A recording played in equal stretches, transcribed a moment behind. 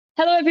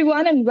Hello,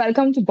 everyone, and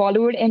welcome to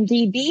Bollywood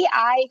MDB.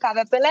 I,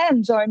 Kavya Pillai,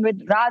 am joined with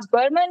Raj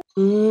Burman.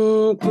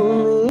 तुम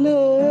मिले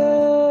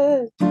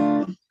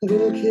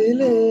दिल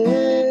खिले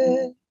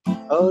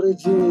और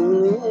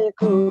जीने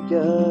को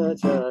क्या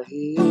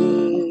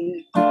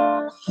चाहिए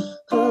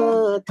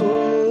हाँ तुम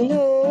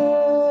मिले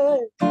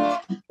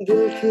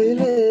दिल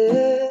खिले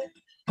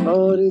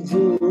और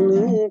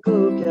जीने को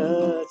क्या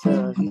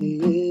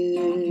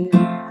चाहिए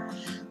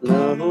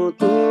ना हो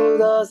तू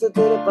उदास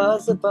तेरे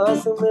पास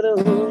पास मैं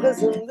रहूंगा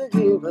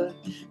जिंदगी भर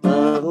ना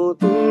हो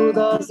तू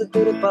उदास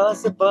तेरे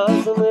पास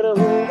पास मैं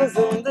रहूंगा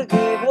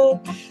जिंदगी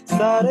भर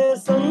सारे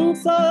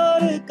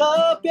संसार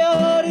का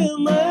प्यार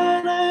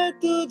मैंने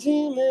तुझी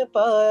में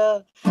पाया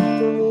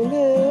तू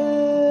मिले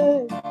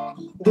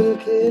दिल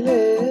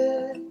खिले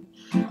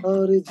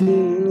और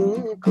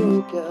जीने को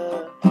क्या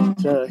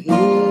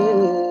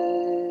चाहिए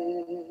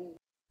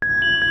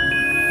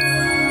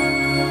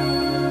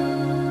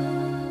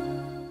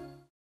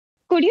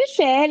Could you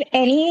share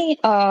any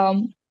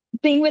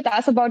thing with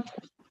us about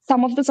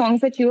some of the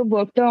songs that you have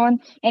worked on?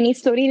 Any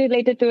story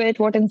related to it?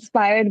 What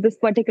inspired this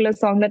particular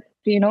song that,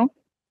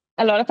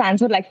 a lot of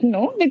fans would like to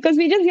know? Because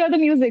we just hear the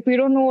music. We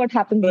don't know what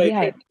happens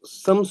behind.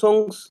 Some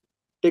songs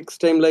takes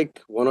time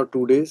like 1 or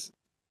 2 days.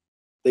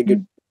 They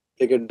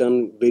get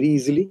done very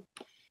easily.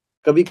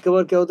 कभी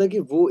कभार क्या होता है कि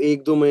वो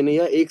 1-2 महीने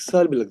या 1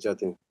 साल भी लग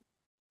जाते हैं.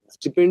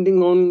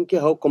 Depending on कि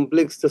how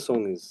complex the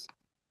song is.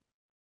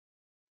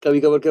 कभी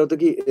कभार क्या होता है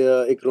कि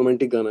एक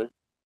रोमांटिक गाना है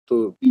तो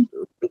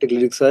रोमांटिक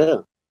लिरिक्स आया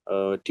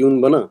ट्यून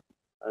बना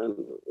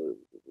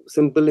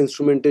सिंपल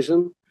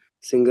इंस्ट्रूमेंटेशन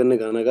सिंगर ने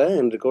गाना गाया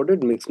and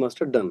recorded mix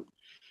master done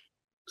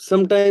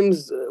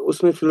sometimes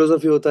उसमें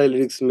फिलोसफी होता है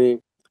लिरिक्स में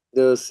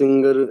the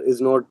singer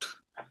is not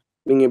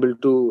being able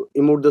to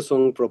emote the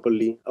song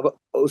properly अब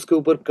उसके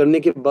ऊपर करने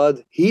के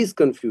बाद he is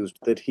confused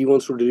that he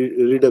wants to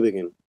redub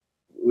again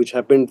which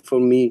happened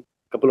for me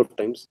couple of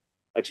times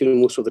actually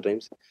most of the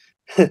times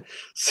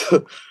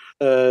so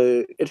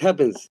it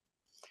happens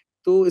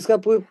तो इसका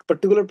कोई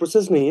particular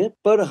process नहीं है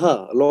पर हाँ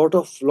lot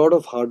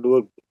of hard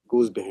work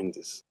goes behind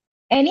this.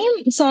 Any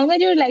song that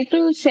you would like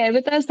to share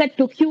with us that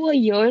took you a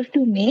year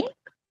to make?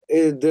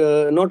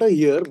 Not a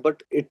year,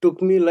 but it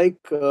took me like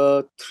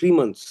 3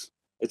 months.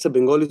 It's a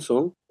Bengali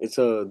song. It's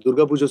a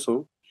Durga Puja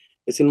song.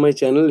 It's in my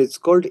channel. It's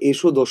called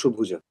Esho Dosho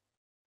Puja.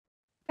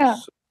 Yeah.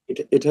 So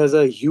it has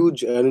a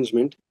huge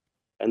arrangement,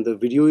 and the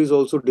video is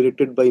also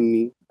directed by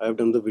me. I have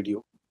done the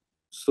video.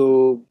 So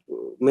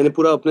मैंने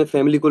पूरा अपने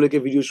family को लेके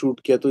video shoot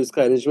किया तो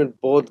इसका arrangement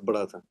बहुत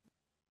बड़ा था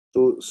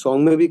तो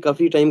सॉन्ग में भी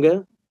काफी टाइम गया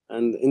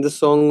and in the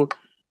song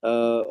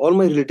all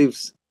my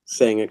relatives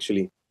sang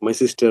actually my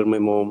sister my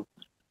mom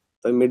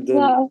I met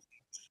them Wow.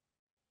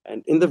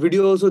 and in the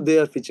video also they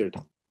are featured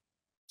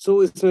so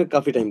इसमें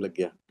काफी टाइम लग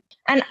गया.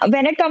 And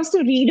when it comes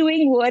to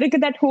redoing work,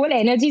 that whole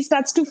energy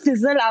starts to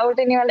fizzle out,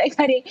 and you're like,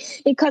 "Arey,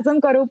 ek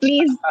khasam karo,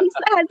 please."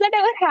 Has that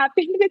ever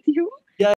happened with you?